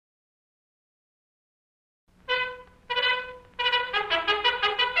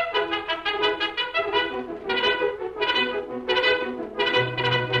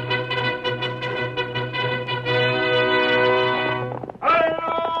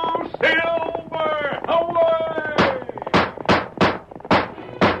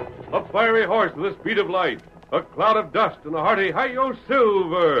fiery horse with the speed of light, a cloud of dust, and a hearty Hi-Yo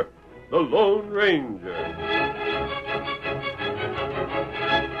Silver, the Lone Ranger.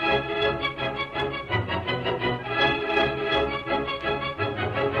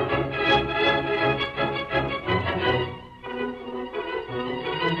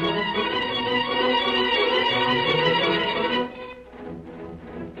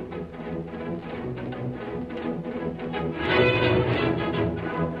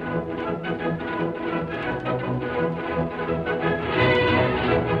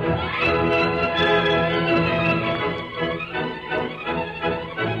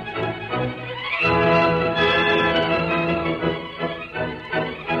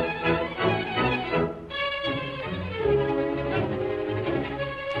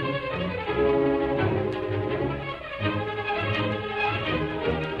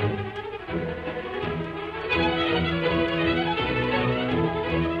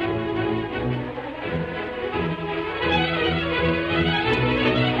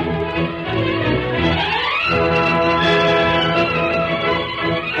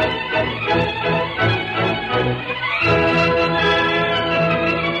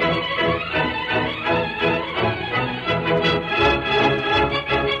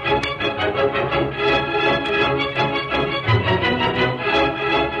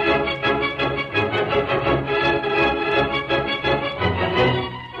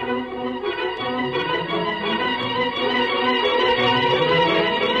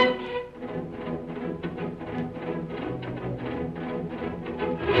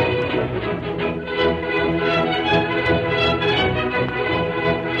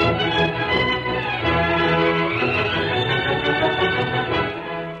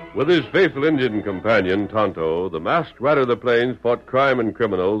 With his faithful Indian companion, Tonto, the masked rider of the plains fought crime and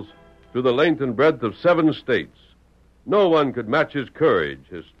criminals through the length and breadth of 7 states. No one could match his courage,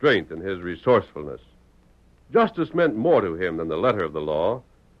 his strength, and his resourcefulness. Justice meant more to him than the letter of the law,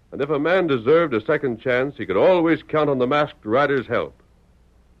 and if a man deserved a second chance, he could always count on the masked rider's help.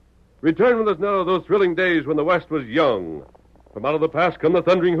 Return with us now to those thrilling days when the West was young. From out of the past come the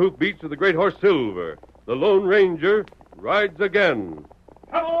thundering hoofbeats of the great horse Silver. The Lone Ranger rides again.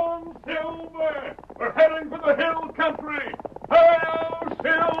 Come on, Silver! We're heading for the hill country! Hi-yo,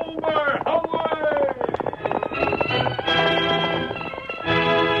 Silver! Away!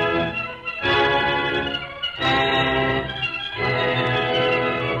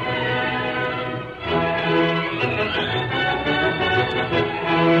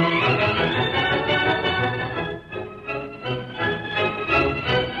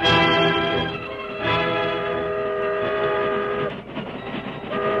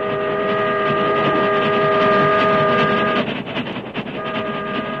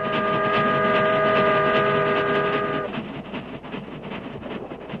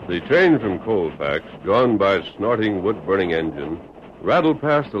 The train from Colfax, drawn by a snorting wood-burning engine, rattled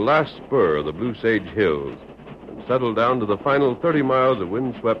past the last spur of the Blue Sage Hills and settled down to the final 30 miles of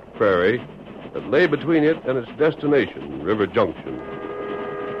windswept prairie that lay between it and its destination, River Junction.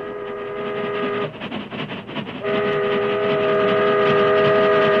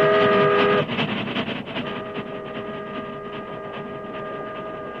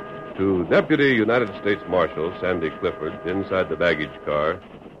 To Deputy United States Marshal Sandy Clifford, inside the baggage car,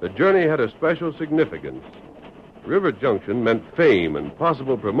 the journey had a special significance. River Junction meant fame and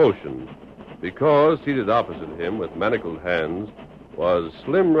possible promotion because seated opposite him with manacled hands was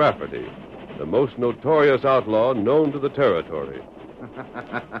Slim Rafferty, the most notorious outlaw known to the territory.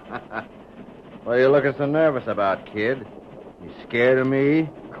 What are you looking so nervous about, kid? You scared of me?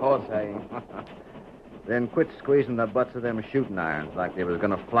 Of course I ain't. Then quit squeezing the butts of them shooting irons like they was going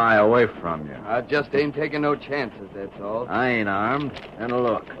to fly away from you. I just ain't taking no chances, that's all. I ain't armed. And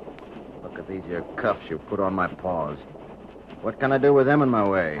look at these here cuffs you put on my paws. What can I do with them in my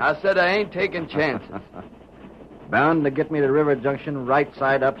way? I said I ain't taking chances. Bound to get me to River Junction right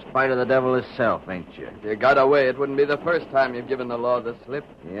side up, spite of the devil himself, ain't you? If you got away, it wouldn't be the first time you've given the law the slip.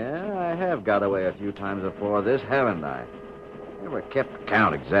 Yeah, I have got away a few times before this, haven't I? Never kept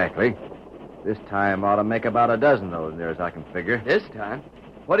count exactly. This time ought to make about a dozen, though, as near as I can figure. This time?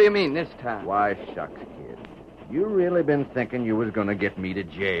 What do you mean, this time? Why, shucks, kid. You really been thinking you was going to get me to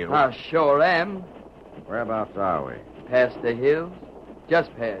jail? I sure am. Whereabouts are we? Past the hills?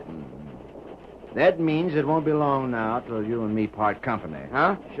 Just past. That means it won't be long now till you and me part company.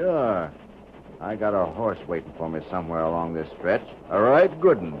 Huh? Sure. I got a horse waiting for me somewhere along this stretch. A right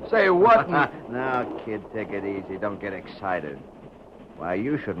good one. Say what? Now, kid, take it easy. Don't get excited. Why,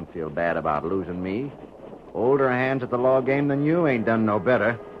 you shouldn't feel bad about losing me. Older hands at the law game than you ain't done no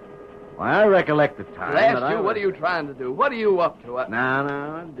better. Why, I recollect the time. Blast you, what are you trying to do? What are you up to?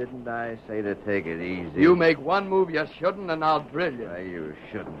 No, didn't I say to take it easy? You make one move you shouldn't, and I'll drill you. Well, you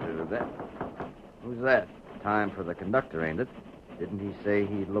shouldn't do that. Who's that? Time for the conductor, ain't it? Didn't he say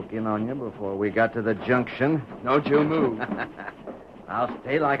he'd look in on you before we got to the junction? Don't you move. I'll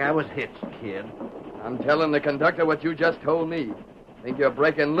stay like I was hitched, kid. I'm telling the conductor what you just told me. Think you're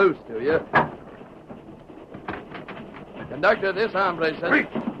breaking loose, do you? Conductor, this hombre says... Reach!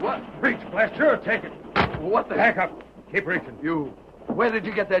 What? Reach, blast. Sure, take it. What the... Back up. Keep reaching. You... Where did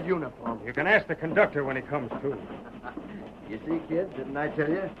you get that uniform? You can ask the conductor when he comes to. You see, kid, didn't I tell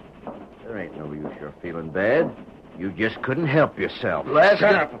you? There ain't no use you're feeling bad. You just couldn't help yourself. Blast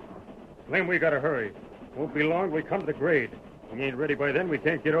Shut it. up. Slim, we gotta hurry. Won't be long. We come to the grade. If we ain't ready by then, we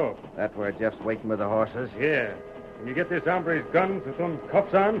can't get off. That where Jeff's waiting with the horses? Yeah. Can you get this hombre's guns with them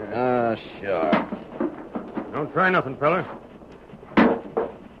cuffs on? Sure. Don't try nothing, fella.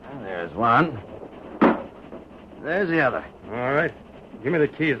 There's one. There's the other. All right. Give me the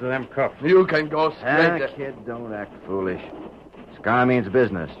keys to them cuffs. You can go straight to... Kid, don't act foolish. Scar means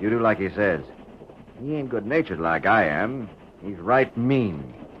business. You do like he says. He ain't good-natured like I am. He's right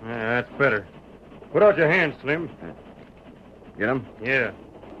mean. Yeah, that's better. Put out your hands, Slim. Get him? Yeah.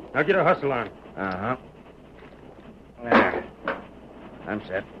 Now get a hustle on. Uh-huh. There. I'm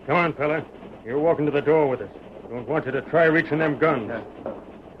set. Come on, fella. You're walking to the door with us. Don't want you to try reaching them guns.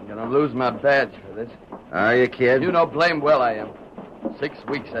 I'm gonna lose my badge for this. Are you, kid? You know blame well I am. 6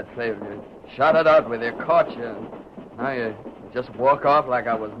 weeks I trailed you. Shot it out with you, caught you. And now you just walk off like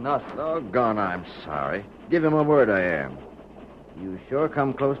I was nuts. Doggone, I'm sorry. Give him a word I am. You sure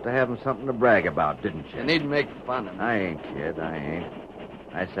come close to having something to brag about, didn't you? You needn't make fun of me. I ain't, kid. I ain't.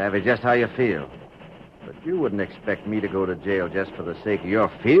 I savvy just how you feel. But you wouldn't expect me to go to jail just for the sake of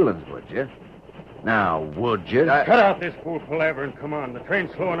your feelings, would you? Now, would you? Cut out this fool palaver and come on. The train's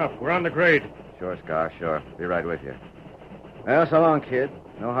slowing up. We're on the grade. Sure, Scar, sure. Be right with you. Well, so long, kid.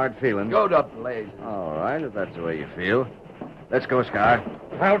 No hard feelings. Go to blazes. All right, if that's the way you feel. Let's go, Scar.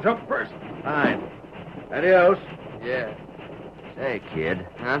 I'll jump first. Fine. Adios. Yeah. Say, kid.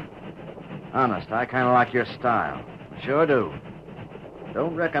 Huh? Honest, I kind of like your style. Sure do.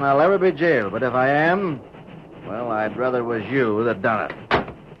 Don't reckon I'll ever be jailed, but if I am, well, I'd rather it was you that done it.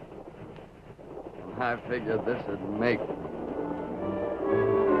 I figured this would make...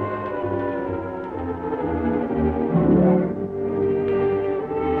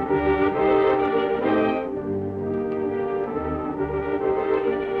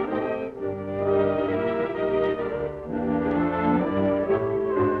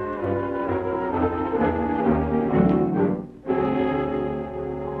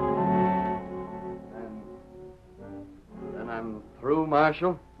 Then I'm through,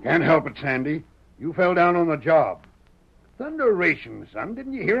 Marshal? Can't help it, Sandy. You fell down on the job. Thunderation, son.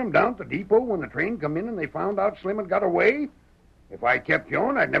 Didn't you hear him down at the depot when the train come in and they found out Slim had got away? If I kept you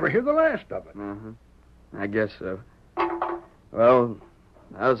on, I'd never hear the last of it. Uh-huh. I guess so. Well,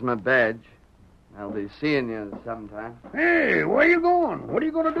 how's my badge? I'll be seeing you sometime. Hey, where you going? What are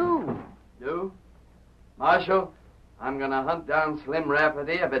you going to do? Do? Marshal, I'm going to hunt down Slim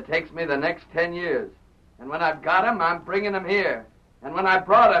Rafferty if it takes me the next 10 years. And when I've got him, I'm bringing him here. And when I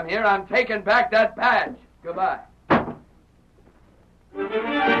brought him here, I'm taking back that badge. Goodbye.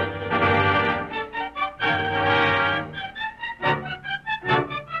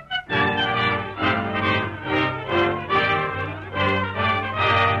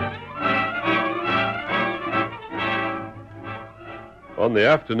 On the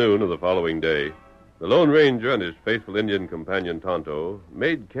afternoon of the following day, the Lone Ranger and his faithful Indian companion Tonto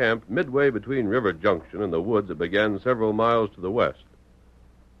made camp midway between River Junction and the woods that began several miles to the west.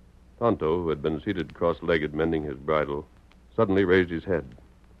 Tonto, who had been seated cross-legged mending his bridle, suddenly raised his head.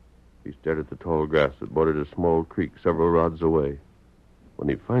 He stared at the tall grass that bordered a small creek several rods away. When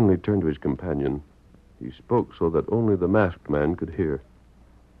he finally turned to his companion, he spoke so that only the masked man could hear.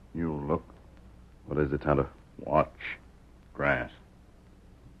 You look. What is it, Tonto? Watch. Grass.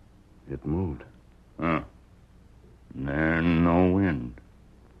 It moved. Huh. There's no wind.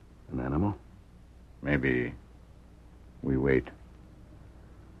 An animal? Maybe we wait.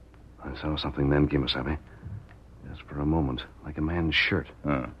 I saw something then, Kimasabi. Just for a moment, like a man's shirt.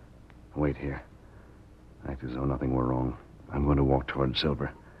 Huh. Wait here. Act as though nothing were wrong. I'm going to walk toward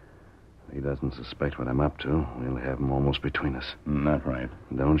Silver. If he doesn't suspect what I'm up to, we'll have him almost between us. That's right.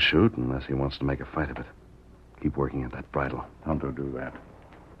 Don't shoot unless he wants to make a fight of it. Keep working at that bridle. Tonto do that.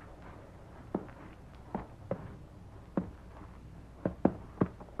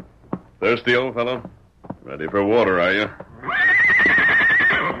 Thirsty, old fellow? Ready for water, are you?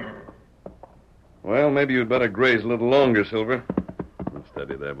 Well, maybe you'd better graze a little longer, Silver. It's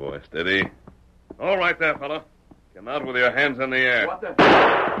Steady there, boy. Steady. All right there, fella. Come out with your hands in the air. What the...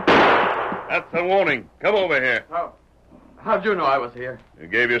 That's a warning. Come over here. How'd you know I was here? You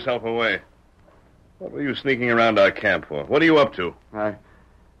gave yourself away. What were you sneaking around our camp for? What are you up to? I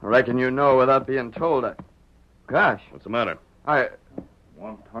reckon you know without being told. Gosh, What's the matter?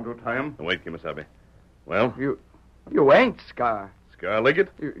 Want Tonto tie him? Wait, Kimasabi. Well, you ain't Scar. Scar Liggett?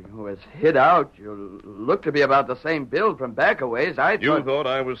 You was hid out. You look to be about the same build from back a ways. You thought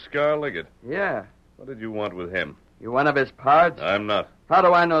I was Scar Liggett. Yeah. What did you want with him? You one of his parts? I'm not. How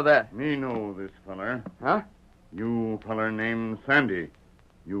do I know that? Me know this feller. Huh? You feller named Sandy.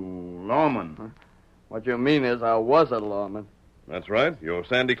 You lawman. What you mean is I was a lawman. That's right. You're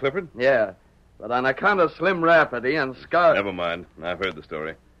Sandy Clifford? Yeah. But on account of Slim Rafferty and Scar... Never mind. I've heard the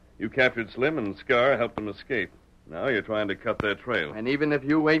story. You captured Slim and Scar helped them escape. Now you're trying to cut their trail. And even if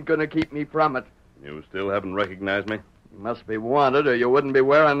you ain't gonna keep me from it, You still haven't recognized me? you must be wanted or you wouldn't be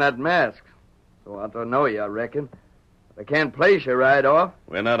wearing that mask. So I don't know you, I reckon. If I can't place you right off,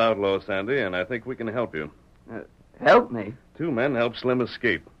 We're not outlaws, Sandy, and I think we can help you. help me. 2 men helped Slim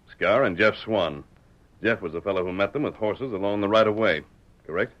escape, Scar and Jeff Swan. Jeff was the fellow who met them with horses along the right-of-way.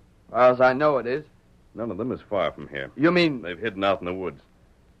 Correct? As far as I know it is. None of them is far from here. You mean... They've hidden out in the woods.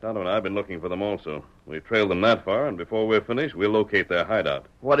 Tonto and I have been looking for them also. We've trailed them that far, and before we're finished, we'll locate their hideout.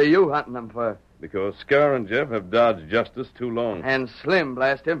 What are you hunting them for? Because Scar and Jeff have dodged justice too long. And Slim,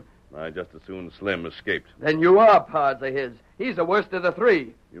 blast him. I just as soon Slim escaped. Then you are pards of his. He's the worst of the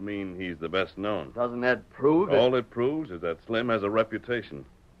 3. You mean he's the best known? Doesn't that prove it? All it proves is that Slim has a reputation.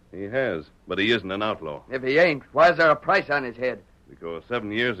 He has, but he isn't an outlaw. If he ain't, why's there a price on his head? Because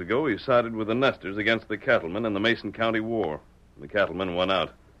 7 years ago, he sided with the Nesters against the cattlemen in the Mason County War. The cattlemen won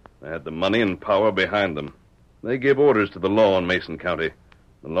out. They had the money and power behind them. They gave orders to the law in Mason County.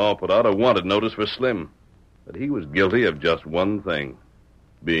 The law put out a wanted notice for Slim. But he was guilty of just one thing,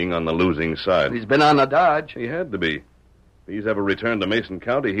 being on the losing side. He's been on the dodge. He had to be. If he's ever returned to Mason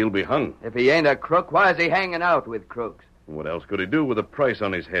County, he'll be hung. If he ain't a crook, why is he hanging out with crooks? What else could he do with a price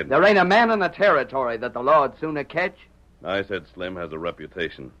on his head? There ain't a man in the territory that the law'd sooner catch. I said Slim has a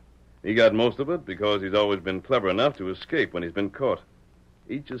reputation. He got most of it because he's always been clever enough to escape when he's been caught.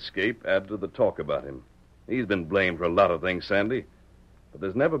 Each escape added to the talk about him. He's been blamed for a lot of things, Sandy. But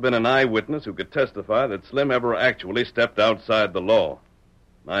there's never been an eyewitness who could testify that Slim ever actually stepped outside the law.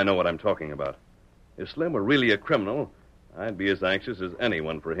 I know what I'm talking about. If Slim were really a criminal, I'd be as anxious as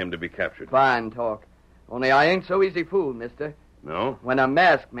anyone for him to be captured. Fine talk. Only I ain't so easy fooled, mister. No? When a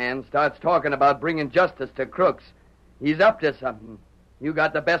masked man starts talking about bringing justice to crooks, he's up to something. You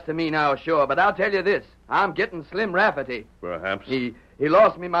got the best of me now, sure, but I'll tell you this. I'm getting Slim Rafferty. Perhaps. He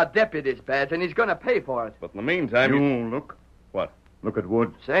lost me my deputy's badge, and he's going to pay for it. But in the meantime, You look. What? Look at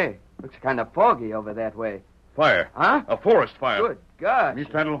wood. Say, looks kind of foggy over that way. Fire. Huh? A forest fire. Good gosh. Me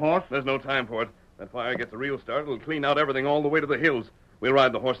saddle horse? There's no time for it. That fire gets a real start. It'll clean out everything all the way to the hills. We'll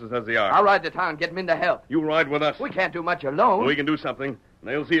ride the horses as they are. I'll ride to town, get him in to help. You ride with us. We can't do much alone. We can do something. And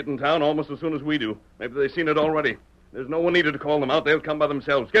they'll see it in town almost as soon as we do. Maybe they've seen it already. There's no one needed to call them out. They'll come by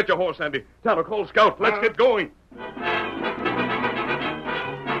themselves. Get your horse, Sandy. Tonto, call Scout. Let's get going.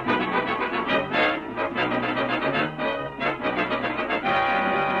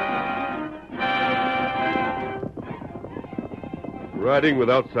 Riding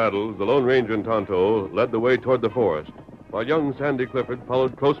without saddles, the Lone Ranger and Tonto led the way toward the forest, while young Sandy Clifford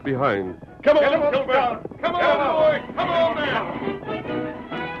followed close behind. Come on, Silver. Come on, boy. Come on now.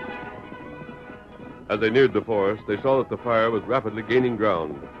 As they neared the forest, they saw that the fire was rapidly gaining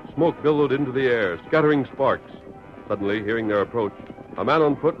ground. Smoke billowed into the air, scattering sparks. Suddenly, hearing their approach, a man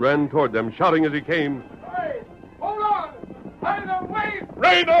on foot ran toward them, shouting as he came. Hey, hold on! Either way!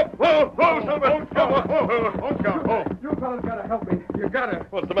 Rain up! Whoa, Silver! You fellas gotta help me. You gotta.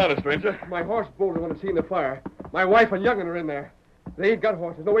 What's the matter, stranger? My horse bolted when it seen the fire. My wife and young'un are in there. They ain't got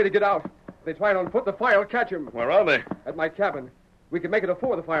horses. No way to get out. If they try it on foot, the fire'll catch them. Where are they? At my cabin. We can make it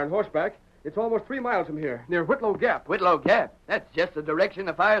afore the fire on horseback. It's almost 3 miles from here, near Whitlow Gap. Whitlow Gap. That's just the direction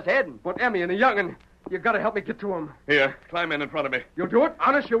the fire's heading. But Emmy and the young'un, you gotta help me get to them. Here, climb in front of me. You'll do it?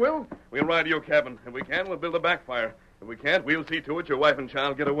 Honest, you will? We'll ride to your cabin. If we can, we'll build a backfire. If we can't, we'll see to it your wife and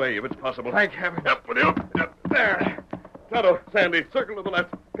child get away, if it's possible. Thank heaven. Up with you. Up there. Tonto, Sandy, circle to the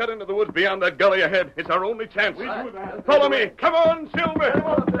left. Cut into the woods beyond that gully ahead. It's our only chance. We do that. Follow me. Come on, Silver.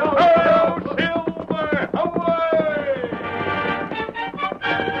 Oh, Silver. Away!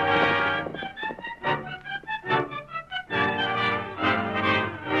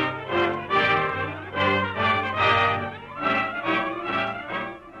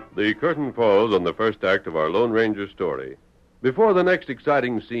 The curtain falls on the first act of our Lone Ranger story. Before the next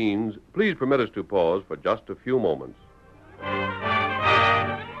exciting scenes, please permit us to pause for just a few moments.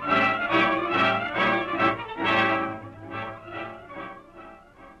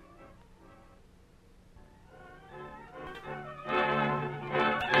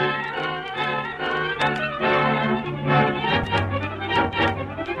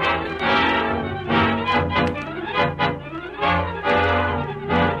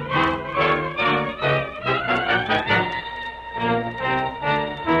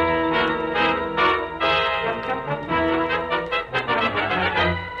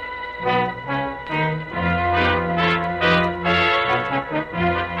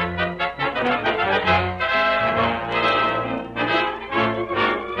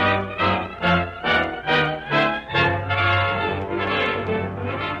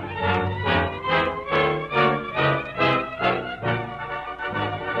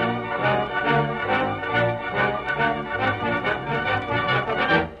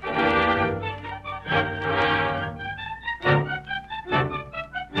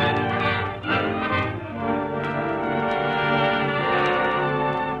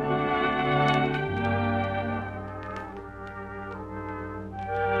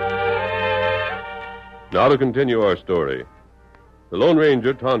 Now to continue our story. The Lone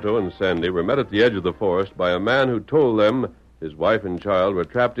Ranger, Tonto, and Sandy were met at the edge of the forest by a man who told them his wife and child were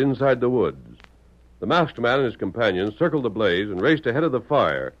trapped inside the woods. The masked man and his companions circled the blaze and raced ahead of the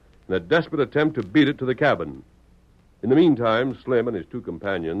fire in a desperate attempt to beat it to the cabin. In the meantime, Slim and his two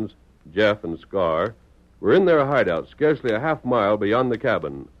companions, Jeff and Scar, were in their hideout scarcely a half-mile beyond the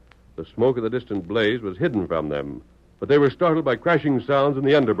cabin. The smoke of the distant blaze was hidden from them, but they were startled by crashing sounds in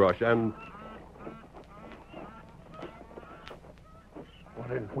the underbrush and...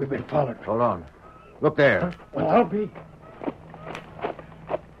 We've been followed. Hold on. Look there. Well, I'll be.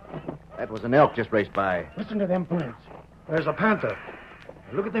 That was an elk just raced by. Listen to them birds. There's a panther.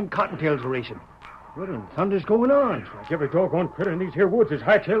 Look at them cottontails racing. What in thunder's going on? Like every doggone critter in these here woods is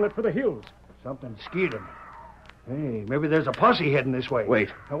hightailing it for the hills. Something scared them. Hey, maybe there's a posse heading this way. Wait.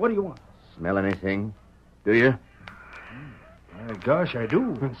 Now, what do you want? Smell anything? Do you? Gosh, I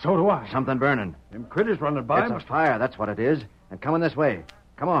do. And so do I. Something burning. Them critters running by It's a fire, that's what it is. And coming this way.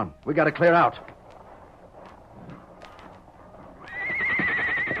 Come on, we got to clear out.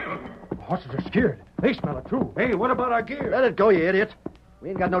 The horses are scared. They smell it, too. Hey, what about our gear? Let it go, you idiot. We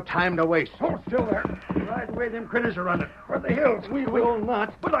ain't got no time to waste. Hold still there. Right the way them critters are running. For the hills. We will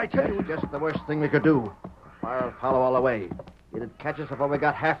not. But I tell you. Just the worst thing we could do. The fire will follow all the way. It'd catch us before we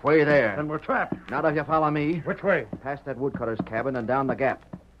got halfway there. Then we're trapped. Not if you follow me. Which way? Past that woodcutter's cabin and down the gap.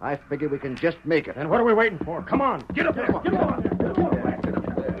 I figure we can just make it. Then what are we waiting for? Come on. Get up there. Get on.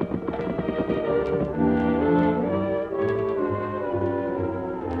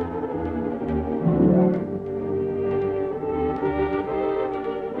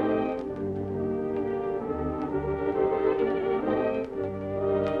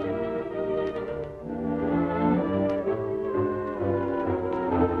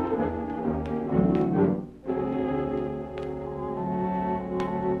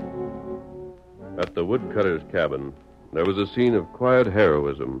 At the woodcutter's cabin, there was a scene of quiet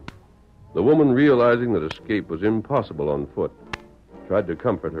heroism. The woman, realizing that escape was impossible on foot, tried to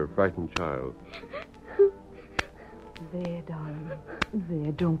comfort her frightened child. There, darling.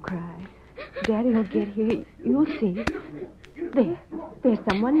 There, don't cry. Daddy will get here. You'll see. There's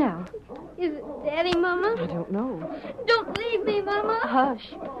someone now. Is it Daddy, Mama? I don't know. Don't leave me, Mama.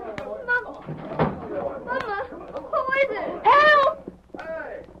 Hush. Mama. Mama, who is it? Help!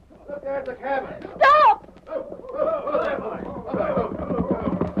 Hey, look there at the cabin. Stop!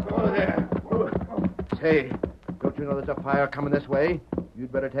 Over there. Say, don't you know there's a fire coming this way?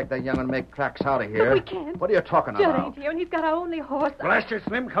 You'd better take that young and make tracks out of here. But we can't. What are you talking Judd about? ain't here, and he's got our only horse. Blaster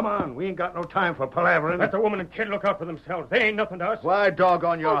Slim, come on. We ain't got no time for palavering. Let the woman and kid look out for themselves. They ain't nothing to us. Why,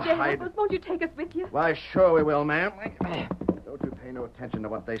 doggone your Oh, Jay, hide. help us. Won't you take us with you? Why, sure we will, ma'am. Don't you pay no attention to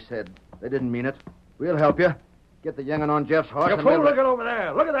what they said. They didn't mean it. We'll help you. Get the young'un on Jeff's horse. You and fool, we'll... look at over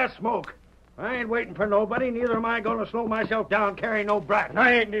there. Look at that smoke. I ain't waiting for nobody. Neither am I going to slow myself down carrying no brat. And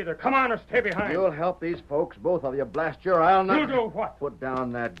I ain't neither. Come on or stay behind. You'll help these folks, both of you. Blast your I'll not... You do what? Put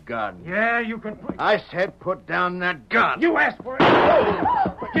down that gun. Yeah, you can... I said put down that gun. You asked for it.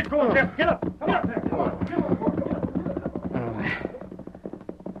 Oh! Get going, Jeff. Get up. Come up there.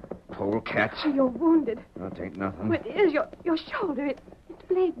 Polecats. You're wounded. That ain't nothing. It is your shoulder. It's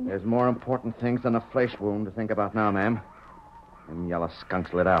bleeding. There's more important things than a flesh wound to think about now, ma'am. Them yellow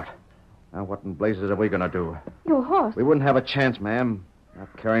skunks lit out. Now, what in blazes are we going to do? Your horse. We wouldn't have a chance, ma'am. Not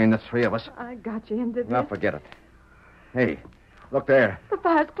carrying the three of us. I got you into this. Now, forget it. Hey, look there. The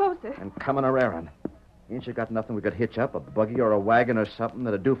fire's closer. And coming around. Ain't you got nothing we could hitch up, a buggy or a wagon or something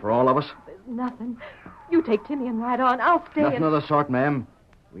that'd do for all of us? There's nothing. You take Timmy and ride on. I'll stay Nothing and... of the sort, ma'am.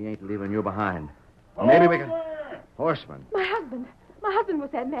 We ain't leaving you behind. Maybe we can... Horseman. My husband. My husband was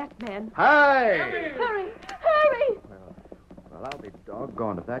that masked man. Hi! Hurry! Hurry! Well, I'll be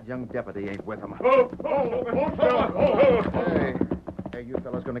doggone if that young deputy ain't with him. Hey, you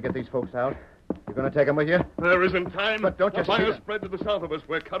fellas going to get these folks out? You going to take them with you? There isn't time. But don't you the fire see that- spread to the south of us.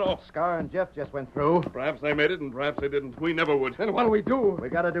 We're cut off. Scar and Jeff just went through. Perhaps they made it, and perhaps they didn't. We never would. Then what'll we do? We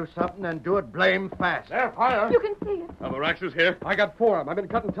got to do something and do it blame fast. There's fire. You can see it. Are the axes here? I got 4 of them. I've been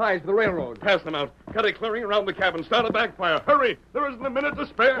cutting ties to the railroad. Pass them out. Cut a clearing around the cabin. Start a backfire. Hurry. There isn't a minute to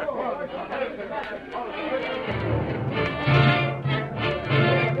spare.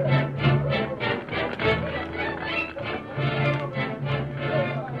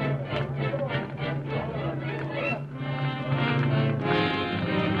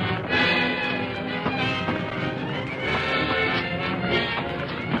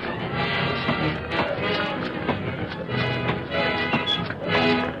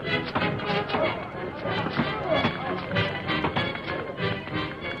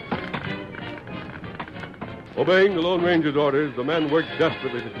 Obeying the Lone Ranger's orders, the men worked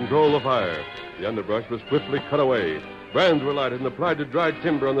desperately to control the fire. The underbrush was swiftly cut away. Brands were lighted and applied to dry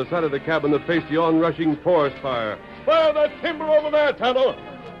timber on the side of the cabin that faced the onrushing forest fire. Fire that timber over there, Tonto.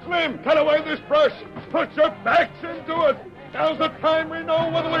 Slim, cut away this brush. Put your backs into it. Now's the time we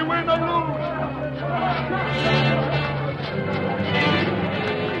know whether we win or lose.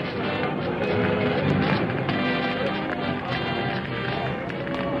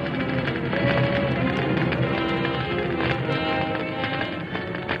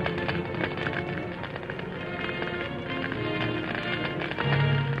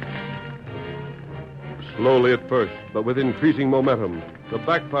 Slowly at first, but with increasing momentum, the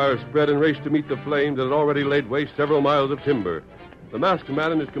backfire spread and raced to meet the flames that had already laid waste several miles of timber. The masked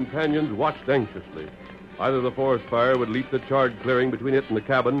man and his companions watched anxiously. Either the forest fire would leap the charred clearing between it and the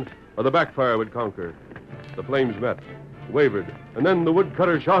cabin, or the backfire would conquer. The flames met, wavered, and then the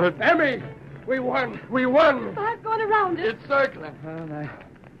woodcutter shouted, Emmy! We won! We won! I've gone around it. It's circling.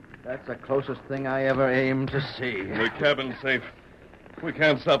 That's the closest thing I ever aimed to see. The cabin's safe. We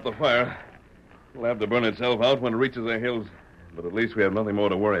can't stop the fire. It'll have to burn itself out when it reaches the hills. But at least we have nothing more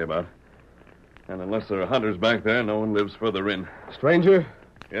to worry about. And unless there are hunters back there, no one lives further in. Stranger,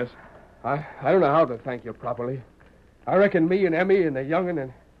 Yes? I don't know how to thank you properly. I reckon me and Emmy and the young'un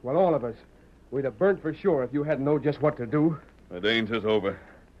and, well, all of us, we'd have burnt for sure if you hadn't known just what to do. The danger's over.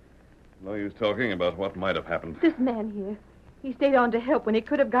 No use talking about what might have happened. This man here, he stayed on to help when he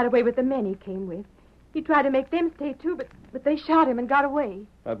could have got away with the men he came with. He tried to make them stay, too, but they shot him and got away.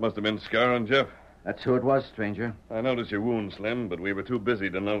 That must have been Scar and Jeff. That's who it was, stranger. I noticed your wound, Slim, but we were too busy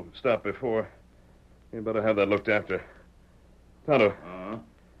to stop before. You better have that looked after. Tonto,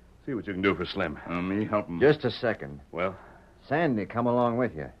 see what you can do for Slim. Me help him. Just a second. Well? Sandy come along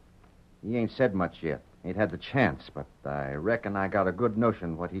with you. He ain't said much yet. Ain't had the chance, but I reckon I got a good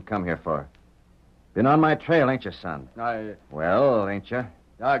notion what he come here for. Been on my trail, ain't you, son? Well, ain't you?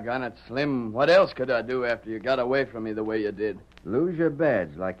 Doggone it, Slim. What else could I do after you got away from me the way you did? Lose your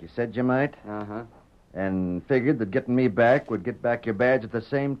badge like you said you might? Uh-huh. And figured that getting me back would get back your badge at the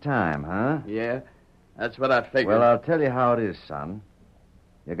same time, huh? Yeah, that's what I figured. Well, I'll tell you how it is, son.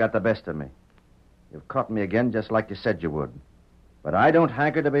 You got the best of me. You've caught me again just like you said you would. But I don't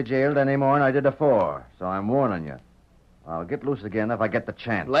hanker to be jailed any more than I did afore, so I'm warning you. I'll get loose again if I get the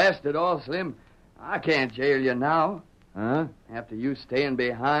chance. Blast it all, Slim. I can't jail you now. Huh? After you staying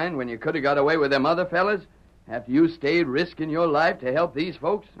behind when you could have got away with them other fellas, after you stayed risking your life to help these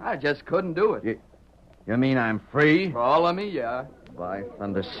folks, I just couldn't do it. You mean I'm free? For all of me, yeah. By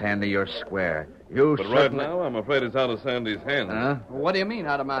thunder, Sandy, you're square. You But certainly... right now, I'm afraid it's out of Sandy's hands. Huh? What do you mean,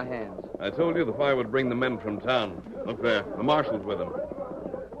 out of my hands? I told you the fire would bring the men from town. Look there. The marshal's with them.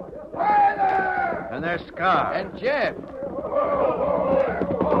 And there's Scar. And Jeff.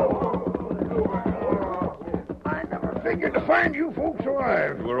 I never figured to find you folks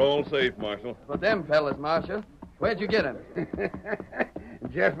alive. We're all safe, Marshal. But them fellas, Marshal, where'd you get them?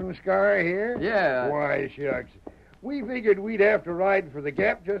 Jeff and Scar here? Yeah. Why, shucks. We figured we'd have to ride for the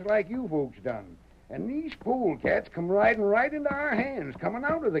Gap just like you folks done. And these polecats come riding right into our hands, coming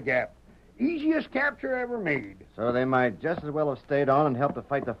out of the Gap. Easiest capture ever made. So they might just as well have stayed on and helped to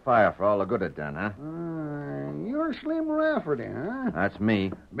fight the fire for all the good it done, huh? You're Slim Rafferty, huh? That's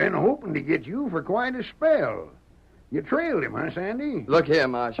me. Been hoping to get you for quite a spell. You trailed him, huh, Sandy? Look here,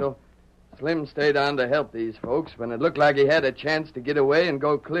 Marshal. Slim stayed on to help these folks when it looked like he had a chance to get away and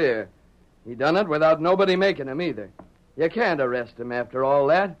go clear. He done it without nobody making him either. You can't arrest him after all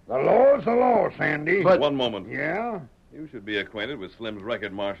that. The law's the law, Sandy. But one moment. Yeah? You should be acquainted with Slim's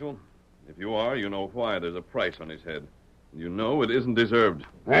record, Marshal. If you are, you know why there's a price on his head. You know it isn't deserved.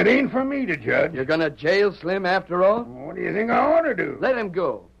 That ain't for me to judge. You're going to jail Slim after all? What do you think I ought to do? Let him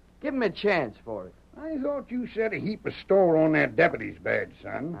go. Give him a chance for it. I thought you set a heap of store on that deputy's badge,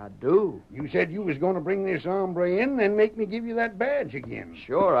 son. I do. You said you was going to bring this hombre in and make me give you that badge again.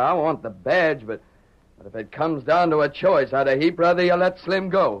 Sure, I want the badge, but if it comes down to a choice, I'd a heap rather you let Slim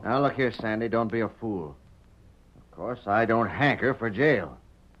go. Now, look here, Sandy. Don't be a fool. Of course, I don't hanker for jail.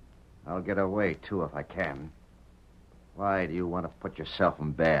 I'll get away, too, if I can. Why do you want to put yourself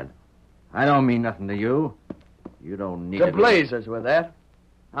in bad? I don't mean nothing to you. You don't need The blazers with that.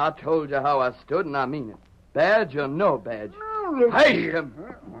 I told you how I stood, and I mean it. Badge or no badge. Hey, him.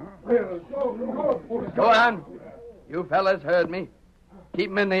 Go on. You fellas heard me.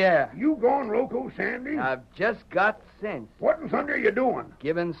 Keep him in the air. You going loco, Sandy? I've just got sense. What in thunder are you doing?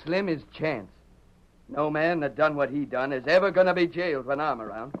 Giving Slim his chance. No man that done what he done is ever going to be jailed when I'm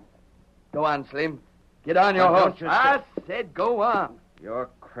around. Go on, Slim. Get on your horse. I said go on. You're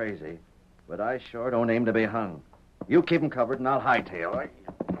crazy, but I sure don't aim to be hung. You keep him covered, and I'll hightail.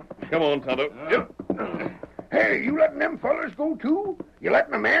 Come on, Tonto. Hey, you letting them fellers go, too? You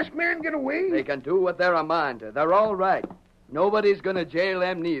letting the masked man get away? They can do what they're a mind to. They're all right. Nobody's going to jail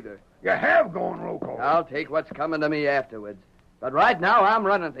them neither. You have gone, Rocco. I'll take what's coming to me afterwards. But right now, I'm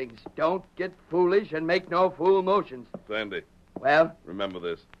running things. Don't get foolish and make no fool motions. Sandy. Well? Remember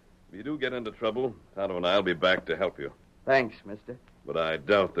this. If you do get into trouble, Tonto and I'll be back to help you. Thanks, mister. But I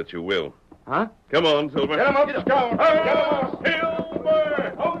doubt that you will. Huh? Come on, Silver. Get him up, Scout. Get him up.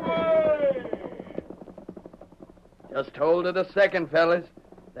 Silver! Away! Just hold it a second, fellas.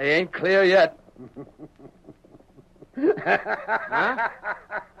 They ain't clear yet. Huh?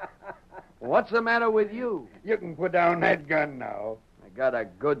 What's the matter with you? You can put down that gun now. I got a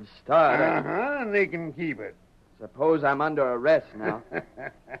good start. And they can keep it. Suppose I'm under arrest now.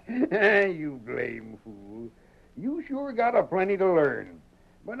 You blame fool. You sure got a plenty to learn.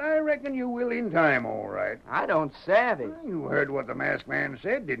 But I reckon you will in time, all right. I don't savvy. You heard what the masked man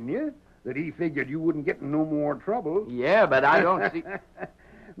said, didn't you? That he figured you wouldn't get in no more trouble. Yeah, but I don't see...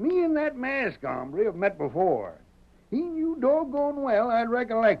 Me and that masked hombre have met before. He knew doggone well I'd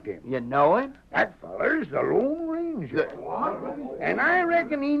recollect him. You know him? That feller's the Lone Ranger. And I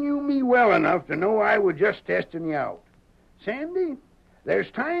reckon he knew me well enough to know I was just testing you out. Sandy, there's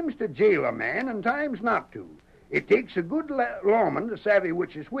times to jail a man and times not to. It takes a good lawman to savvy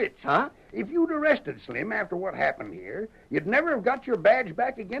which is which. Huh? If you'd arrested Slim after what happened here, you'd never have got your badge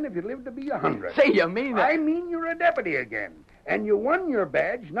back again if you lived to be 100. Say, you mean that? I mean you're a deputy again. And you won your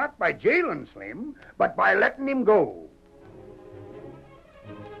badge not by jailing Slim, but by letting him go.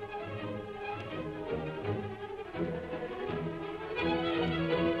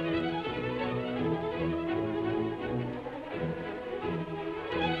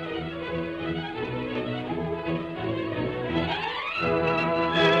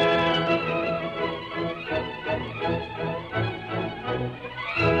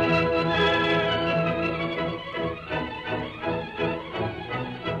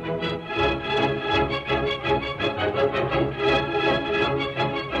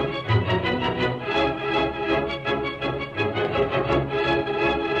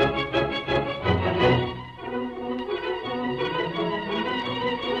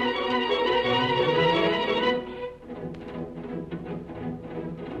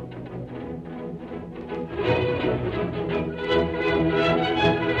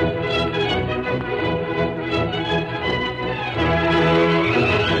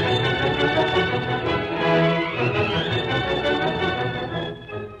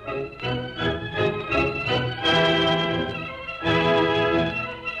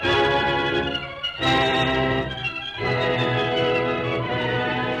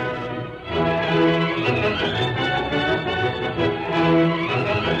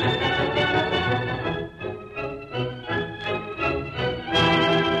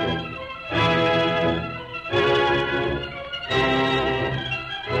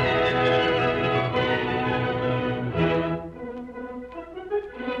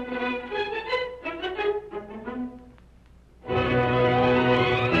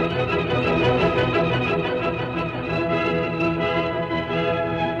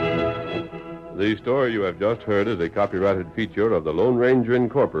 The story you have just heard is a copyrighted feature of the Lone Ranger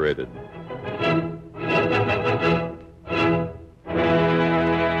Incorporated.